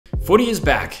Footy is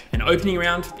back, and opening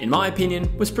round, in my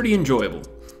opinion, was pretty enjoyable.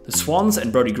 The Swans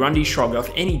and Brodie Grundy shrugged off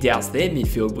any doubts their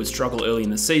midfield would struggle early in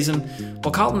the season,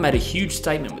 while Carlton made a huge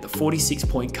statement with a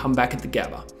 46-point comeback at the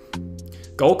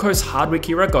Gabba. Gold Coast Hardwick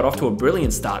era got off to a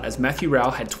brilliant start as Matthew Rowell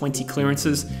had 20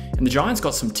 clearances, and the Giants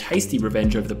got some tasty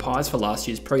revenge over the Pies for last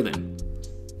year's prelim.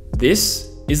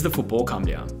 This is the football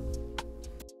Comedown.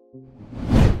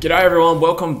 G'day everyone,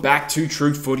 welcome back to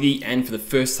True Footy, and for the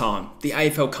first time, the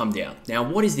AFL Comedown. Now,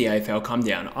 what is the AFL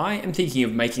Comedown? I am thinking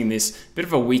of making this a bit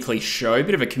of a weekly show, a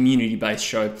bit of a community-based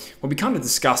show, where we kind of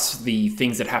discuss the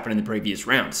things that happened in the previous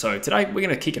round. So today, we're going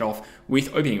to kick it off with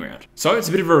opening round. So it's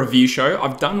a bit of a review show.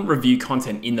 I've done review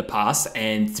content in the past,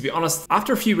 and to be honest,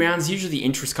 after a few rounds, usually the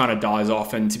interest kind of dies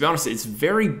off, and to be honest, it's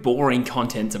very boring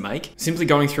content to make. Simply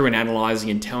going through and analysing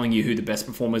and telling you who the best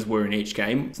performers were in each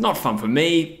game, it's not fun for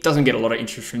me, doesn't get a lot of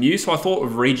interest from you, so I thought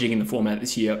of rejigging the format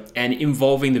this year and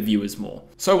involving the viewers more.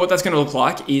 So what that's going to look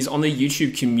like is on the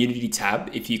YouTube community tab,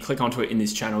 if you click onto it in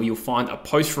this channel, you'll find a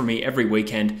post from me every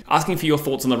weekend asking for your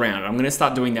thoughts on the round. I'm going to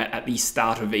start doing that at the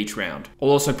start of each round. I'll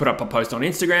also put up a post on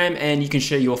Instagram and you can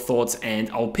share your thoughts, and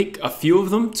I'll pick a few of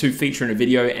them to feature in a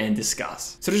video and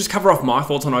discuss. So to just cover off my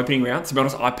thoughts on opening round, to be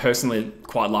honest, I personally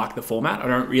quite like the format. I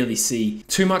don't really see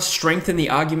too much strength in the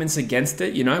arguments against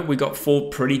it. You know, we got 4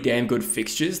 pretty damn good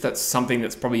fixtures. That's something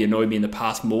that's probably annoyed me in the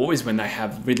past more, is when they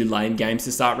have really lame games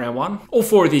to start round 1. All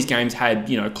 4 of these games had,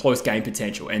 you know, close game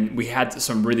potential, and we had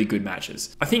some really good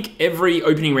matches. I think every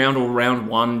opening round or round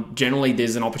 1, generally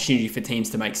there's an opportunity for teams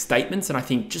to make statements, and I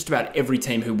think just about every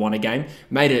team who won a game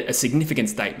made a significant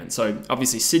statement. So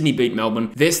obviously Sydney beat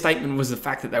Melbourne. Their statement was the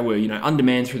fact that they were, you know,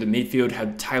 undermanned through the midfield,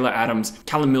 had Taylor Adams,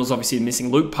 Callum Mills obviously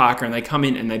missing, Luke Parker, and they come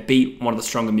in and they beat one of the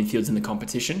stronger midfields in the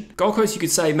competition. Gold Coast, you could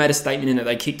say, made a statement in that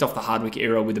they kicked off the Hardwick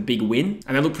era with a big win,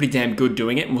 and they looked pretty damn good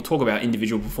doing it, and we'll talk about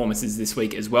individual performances this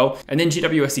week as well. And then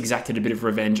GWS exacted a bit of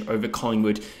revenge over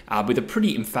Collingwood with a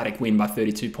pretty emphatic win by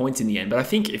 32 points in the end. But I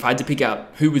think if I had to pick out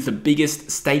who was the biggest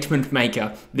statement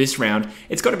maker this round,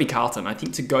 it's got to be Carlton. I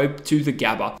think to go to the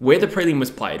Gabba, where the prelim was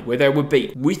played, where they were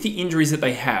beat, with the injuries that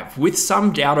they have, with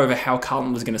some doubt over how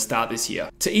Carlton was going to start this year,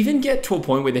 to even get to a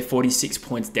point where they're 46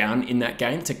 points down in that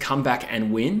game, to come back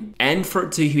and win, and for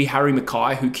it to be Harry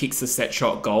Mackay who kicks the set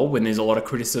shot goal when there's a lot of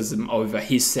criticism over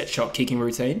his set shot kicking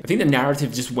routine. I think the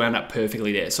narrative just wound up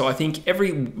perfectly there. So I think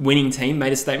every winning team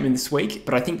made a statement this week,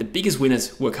 but I think the biggest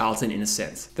winners were Carlton in a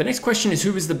sense. The next question is,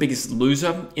 who was the biggest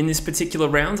loser in this particular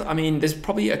round? I mean, there's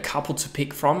probably a couple to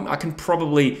pick from. I can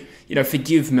probably, you know,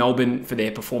 forgive Melbourne for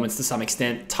their performance to some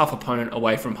extent. Tough opponent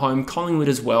away from home. Collingwood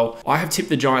as well. I have tipped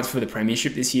the Giants for the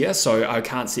premiership this year, so I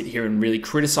can't sit here and really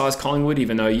criticise Collingwood,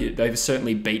 even though they've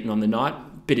certainly beaten on the night.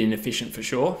 Bit inefficient for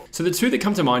sure. So the two that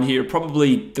come to mind here are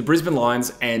probably the Brisbane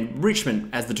Lions and Richmond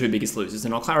as the 2 biggest losers,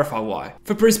 and I'll clarify why.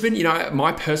 For Brisbane, you know,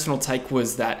 my personal take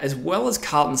was that as well as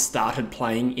Carlton started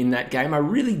playing in that game, I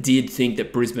really did think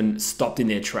that Brisbane stopped in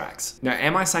their tracks. Now,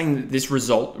 am I saying that this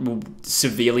result will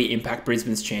severely impact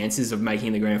Brisbane's chances of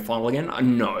making the grand final again?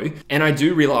 No. And I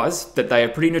do realise that they are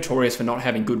pretty notorious for not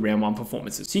having good round 1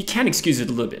 performances, so you can excuse it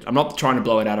a little bit. I'm not trying to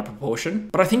blow it out of proportion,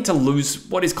 but I think to lose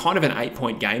what is kind of an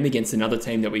 8-point game against another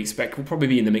team that we expect will probably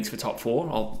be in the mix for top 4,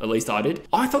 or at least I did,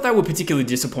 I thought they were particularly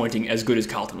disappointing, as good as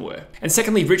Carlton were. And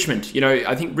secondly, Richmond. You know,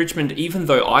 I think Richmond, even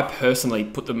though I personally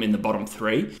put them in the bottom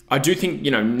 3, I do think, you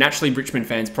know, naturally Richmond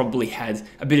fans probably had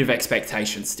a bit of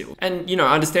expectation still. And, you know,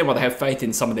 I understand why they have faith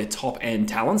in some of their top end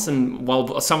talents, and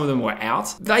while some of them were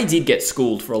out, they did get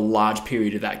schooled for a large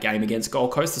period of that game against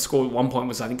Gold Coast. The score at one point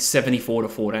was, I think,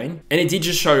 74-14. And it did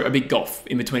just show a big gulf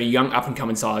in between a young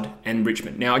up-and-coming side and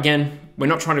Richmond. Now, again, we're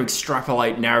not trying to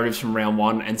extrapolate narratives from round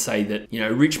 1 and say that, you know,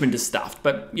 Richmond is stuffed.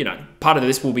 But, you know, part of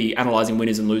this will be analysing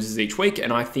winners and losers each week,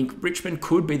 and I think Richmond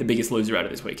could be the biggest loser out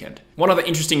of this weekend. One other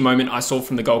interesting moment I saw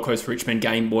from the Gold Coast-Richmond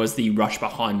game was the rush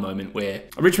behind moment, where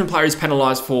a Richmond player is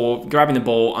penalised for grabbing the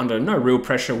ball under no real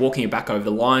pressure, walking it back over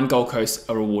the line. Gold Coast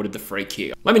are awarded the free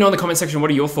kick. Let me know in the comment section,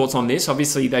 what are your thoughts on this?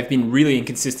 Obviously, they've been really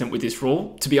inconsistent with this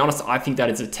rule. To be honest, I think that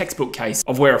is a textbook case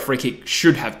of where a free kick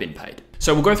should have been paid.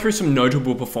 So we'll go through some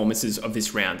notable performances of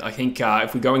this round. I think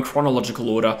if we go in chronological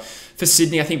order, for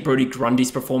Sydney, I think Brodie Grundy's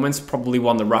performance probably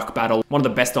won the ruck battle. One of the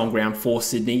best on ground for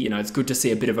Sydney. You know, it's good to see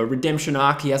a bit of a redemption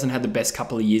arc. He hasn't had the best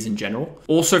couple of years in general.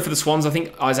 Also for the Swans, I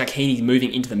think Isaac Heaney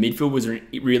moving into the midfield was a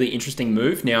really interesting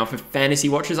move. Now for fantasy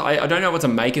watchers, I don't know what to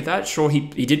make of that. Sure, he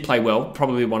did play well,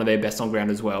 probably one of their best on ground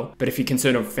as well. But if you're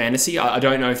concerned of fantasy, I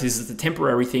don't know if this is a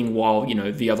temporary thing while, you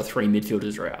know, the other 3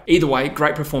 midfielders are out. Either way,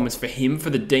 great performance for him.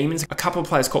 For the Demons, a couple couple of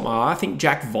players caught my eye. I think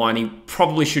Jack Viney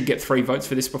probably should get 3 votes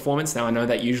for this performance. Now, I know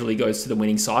that usually goes to the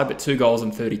winning side, but 2 goals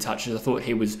and 30 touches. I thought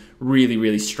he was really,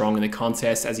 really strong in the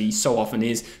contest, as he so often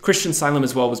is. Christian Salem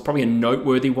as well was probably a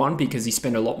noteworthy one because he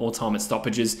spent a lot more time at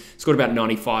stoppages. Scored about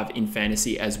 95 in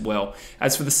fantasy as well.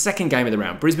 As for the second game of the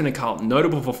round, Brisbane and Carlton,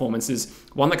 notable performances.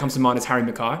 One that comes to mind is Harry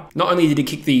Mackay. Not only did he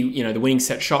kick the winning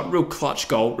set shot, real clutch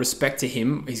goal, respect to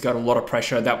him. He's got a lot of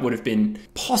pressure. That would have been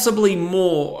possibly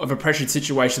more of a pressured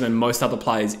situation than most other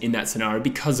players in that scenario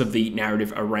because of the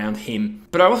narrative around him.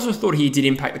 But I also thought he did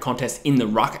impact the contest in the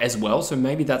ruck as well, so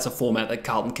maybe that's a format that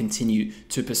Carlton continue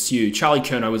to pursue. Charlie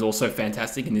Curnow was also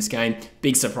fantastic in this game.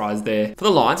 Big surprise there. For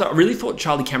the Lions, I really thought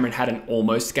Charlie Cameron had an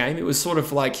almost game. It was sort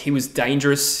of like he was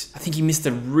dangerous. I think he missed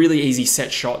a really easy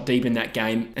set shot deep in that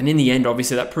game. And in the end,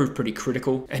 obviously, that proved pretty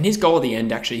critical. And his goal at the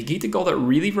end, actually, he kicked a goal that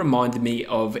really reminded me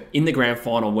of in the grand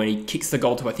final when he kicks the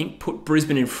goal to, I think, put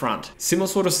Brisbane in front. Similar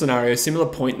sort of scenario, similar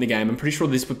point in the game. I'm pretty sure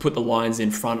this would put the Lions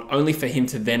in front, only for him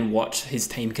to then watch his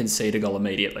team concede a goal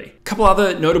immediately. A couple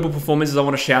other notable performances I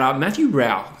want to shout out. Matthew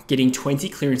Rao getting 20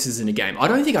 clearances in a game. I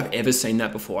don't think I've ever seen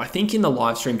that before. I think in the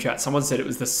live stream chat, someone said it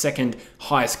was the second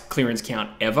highest clearance count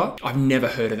ever. I've never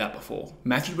heard of that before.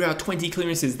 Matthew Rao, 20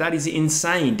 clearances. That is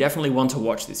insane. Definitely one to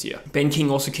watch this year. Ben King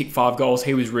also kicked 5 goals.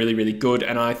 He was really, really good.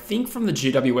 And I think from the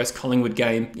GWS Collingwood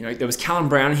game, there was Callum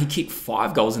Brown. He kicked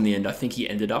 5 goals in the end, I think he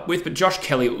ended up with. But Josh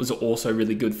Kelly was also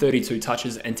really good. 32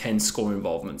 touches and 10 score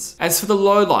involvements. As for the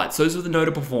lowlights, those were the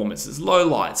notable performances.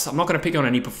 Lowlights. I'm not going to pick on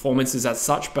any performances as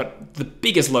such, but the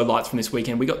biggest lowlights from this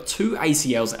weekend, we got 2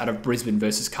 ACLs out of Brisbane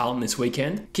versus Carlton this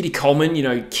weekend. Kitty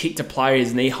Coleman, kicked a player,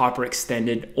 his knee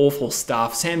hyperextended, awful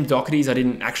stuff. Sam Doherty's, I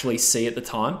didn't actually see at the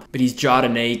time, but he's jarred a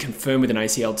knee, confirmed with an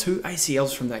ACL. 2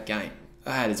 ACLs from that game.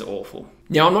 That is awful.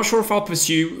 Now, I'm not sure if I'll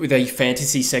pursue with a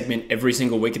fantasy segment every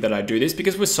single week that I do this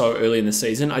because we're so early in the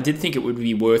season. I did think it would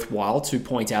be worthwhile to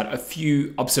point out a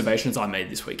few observations I made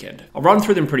this weekend. I'll run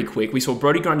through them pretty quick. We saw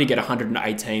Brodie Grundy get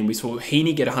 118. We saw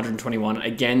Heaney get 121.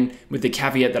 Again, with the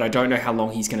caveat that I don't know how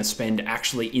long he's going to spend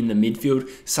actually in the midfield.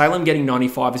 Salem getting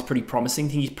 95 is pretty promising. I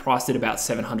think he's priced at about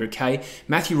 700k.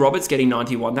 Matthew Roberts getting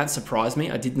 91. That surprised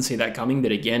me. I didn't see that coming,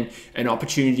 but again, an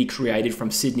opportunity created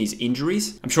from Sydney's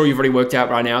injuries. I'm sure you've already worked out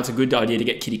right now it's a good idea to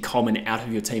get Kitty Coleman out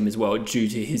of your team as well due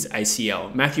to his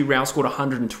ACL. Matthew Rao scored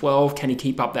 112. Can he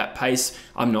keep up that pace?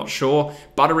 I'm not sure.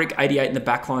 Butterick, 88 in the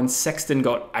backline. Sexton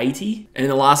got 80. And in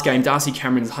the last game, Darcy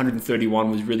Cameron's 131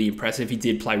 was really impressive. He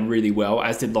did play really well,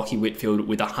 as did Lockie Whitfield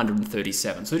with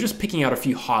 137. So just picking out a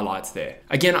few highlights there.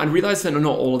 Again, I realize that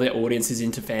not all of their audience is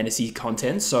into fantasy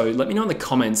content, so let me know in the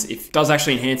comments if it does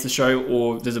actually enhance the show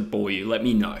or does it bore you. Let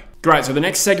me know. Great, so the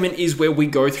next segment is where we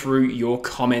go through your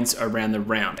comments around the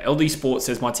round. LD Sports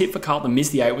says, my tip for Carlton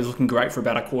missed the 8 was looking great for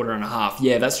about a quarter and a half.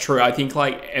 Yeah, that's true. I think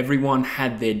everyone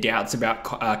had their doubts about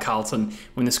Carlton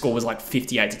when the score was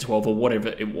 58-12 or whatever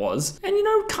it was. And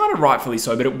kind of rightfully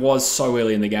so, but it was so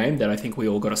early in the game that I think we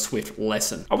all got a swift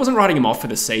lesson. I wasn't writing him off for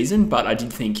the season, but I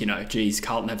did think, geez,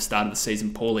 Carlton have started the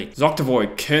season poorly.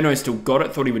 Zoctavoy, Curnow still got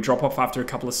it. Thought he would drop off after a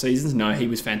couple of seasons. No, he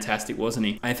was fantastic, wasn't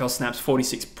he? AFL Snaps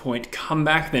 46-point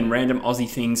comeback, then random Aussie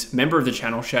things. Member of the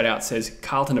channel, shout out, says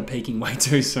Carlton are peaking way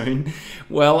too soon.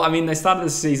 Well, I mean, they started the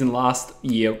season last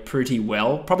year pretty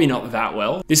well. Probably not that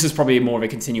well. This is probably more of a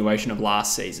continuation of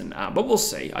last season, but we'll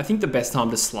see. I think the best time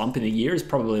to slump in the year is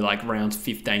probably rounds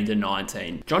 15 to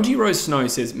 19. John G. Rose Snow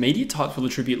says, media types will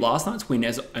attribute last night's win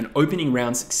as an opening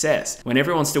round success, when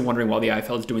everyone's still wondering why the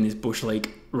AFL is doing this bush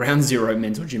league round 0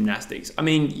 mental gymnastics. I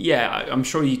mean, yeah, I'm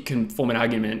sure you can form an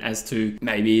argument as to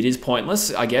maybe it is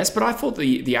pointless, I guess, but I thought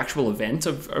the actual event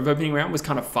of opening round was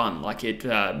kind of fun.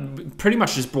 It pretty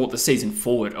much just brought the season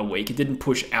forward a week. It didn't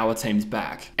push our teams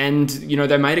back. And,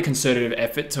 they made a concerted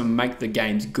effort to make the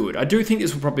games good. I do think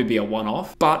this will probably be a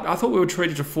one-off, but I thought we were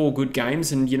treated to 4 good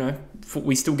games and,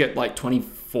 we still get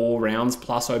 24 rounds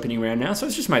plus opening round now, so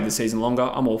it's just made the season longer.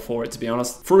 I'm all for it, to be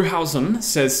honest. Fruhausen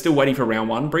says, still waiting for round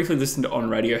 1. Briefly listened to on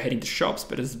radio heading to shops,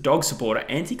 but as a dog supporter,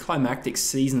 anticlimactic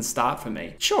season start for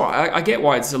me. Sure, I get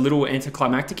why it's a little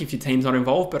anticlimactic if your team's not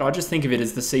involved, but I just think of it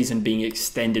as the season being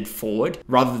extended forward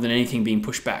rather than anything being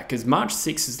pushed back, because March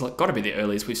 6th has got to be the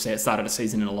earliest we've started a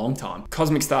season in a long time.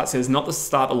 Cosmic Start says, not the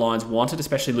start the Lions wanted,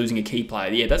 especially losing a key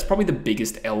player. Yeah, that's probably the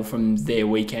biggest L from their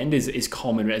weekend is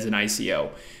Coleman as an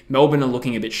ACL. Melbourne are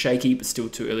looking a bit shaky, but still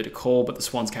too early to call, but the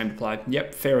Swans came to play.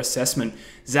 Yep, fair assessment.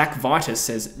 Zach Vitus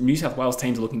says, New South Wales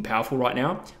teams are looking powerful right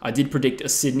now. I did predict a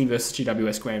Sydney versus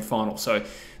GWS grand final, so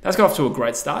that's got off to a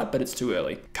great start, but it's too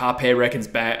early. Carpair reckons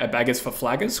baggers for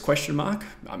flaggers, question mark.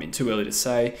 I mean, too early to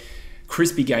say.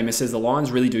 Crispy Gamer says, the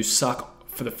Lions really do suck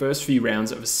for the first few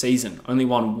rounds of a season. Only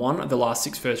won one of the last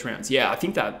 6 first rounds. Yeah, I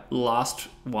think that last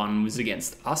one was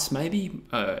against us maybe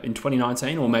in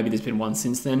 2019, or maybe there's been one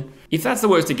since then. If that's the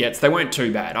worst it gets, they weren't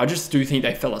too bad. I just do think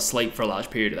they fell asleep for a large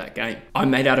period of that game. I'm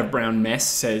made out of brown mess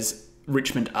says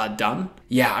Richmond are done.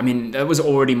 Yeah, I mean, that was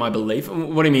already my belief.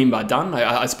 What do you mean by done?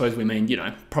 I suppose we mean,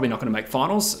 probably not going to make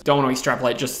finals. Don't want to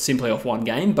extrapolate just simply off one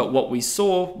game, but what we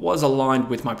saw was aligned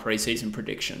with my preseason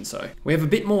prediction. So we have a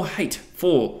bit more hate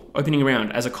for opening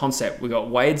round as a concept. We got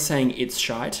Wade saying it's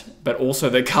shite, but also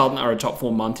that Carlton are a top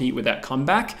 4 Monty with that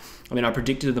comeback. I mean, I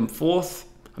predicted them 4th.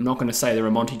 I'm not going to say they're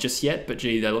a Monty just yet, but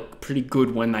gee, they look pretty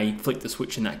good when they flick the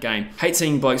switch in that game. Hate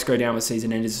seeing blokes go down with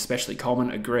season enders, especially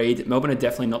Coleman. Agreed. Melbourne are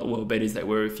definitely not the world beaters they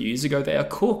were a few years ago. They are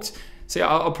cooked. So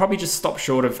I'll probably just stop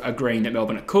short of agreeing that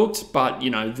Melbourne are cooked, but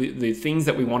the things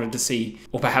that we wanted to see,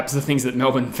 or perhaps the things that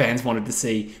Melbourne fans wanted to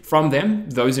see from them,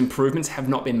 those improvements have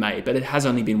not been made, but it has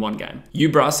only been one game.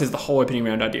 Ubra says the whole opening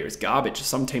round idea is garbage.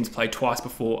 Some teams play twice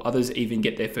before others even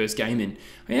get their first game in.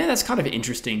 Yeah, that's kind of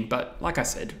interesting, but like I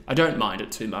said, I don't mind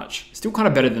it too much. Still kind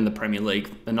of better than the Premier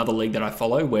League, another league that I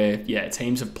follow, where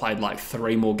teams have played like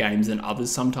 3 more games than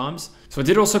others sometimes. So I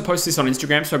did also post this on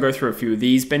Instagram, so I'll go through a few of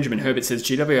these. Benjamin Herbert says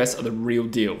GWS are the real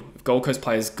deal. If Gold Coast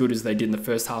play as good as they did in the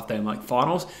first half, they make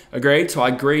finals. Agreed. So I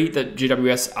agree that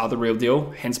GWS are the real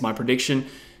deal, hence my prediction.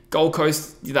 Gold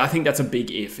Coast, I think that's a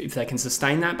big if they can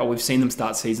sustain that, but we've seen them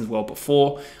start seasons well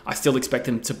before. I still expect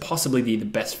them to possibly be the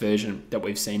best version that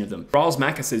we've seen of them. Riles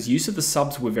Macca says, use of the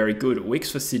subs were very good. Wicks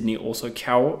for Sydney, also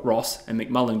Carroll, Ross, and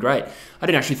McMullen, great. I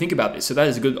didn't actually think about this, so that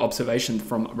is a good observation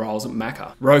from Riles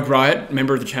Macca. Rogue Riot,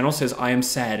 member of the channel, says, I am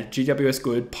sad. GWS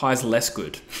good, Pies less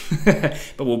good.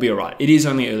 But we'll be all right. It is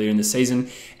only earlier in the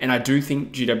season, and I do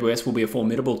think GWS will be a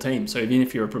formidable team. So even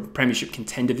if you're a premiership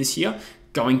contender this year,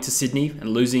 going to Sydney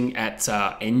and losing at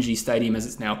NG Stadium, as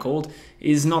it's now called,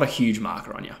 is not a huge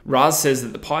marker on you. Raz says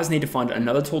that the Pies need to find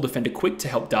another tall defender quick to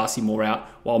help Darcy Moore out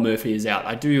while Murphy is out.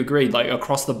 I do agree, like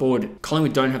across the board,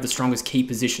 Collingwood don't have the strongest key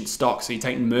position stock, so you're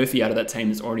taking Murphy out of that team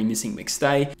that's already missing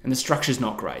McStay, and the structure's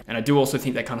not great. And I do also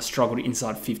think they kind of struggled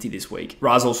inside 50 this week.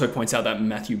 Raz also points out that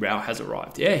Matthew Rao has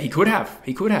arrived. Yeah, he could have.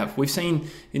 He could have. We've seen,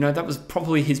 that was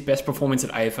probably his best performance at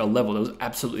AFL level. That was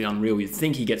absolutely unreal. You'd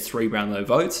think he gets 3 Brownlow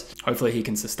votes. Hopefully he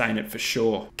can sustain it for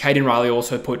sure. Caden Riley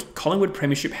also put Collingwood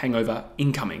Premiership hangover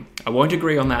incoming. I won't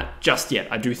agree on that just yet.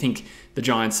 I do think the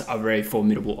Giants are very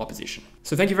formidable opposition.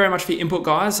 So thank you very much for your input,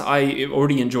 guys. I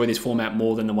already enjoy this format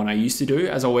more than the one I used to do.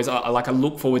 As always, I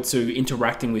look forward to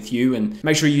interacting with you, and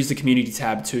make sure you use the community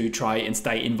tab to try and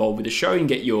stay involved with the show and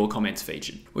get your comments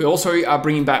featured. We also are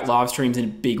bringing back live streams in a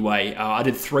big way. I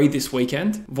did 3 this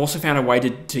weekend. We've also found a way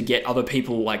to get other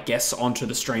people like guests onto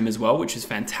the stream as well, which is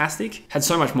fantastic. Had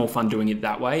so much more fun doing it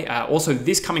that way. Also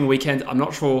this coming weekend, I'm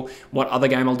not sure what other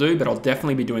game I'll do, but I'll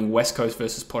definitely be doing West Coast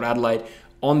versus Port Adelaide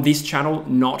on this channel,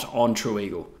 not on True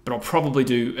Eagle. But I'll probably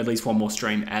do at least one more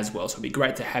stream as well, so it'd be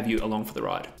great to have you along for the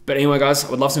ride. But anyway, guys, I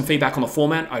would love some feedback on the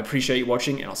format. I appreciate you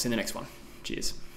watching, and I'll see you in the next one. Cheers.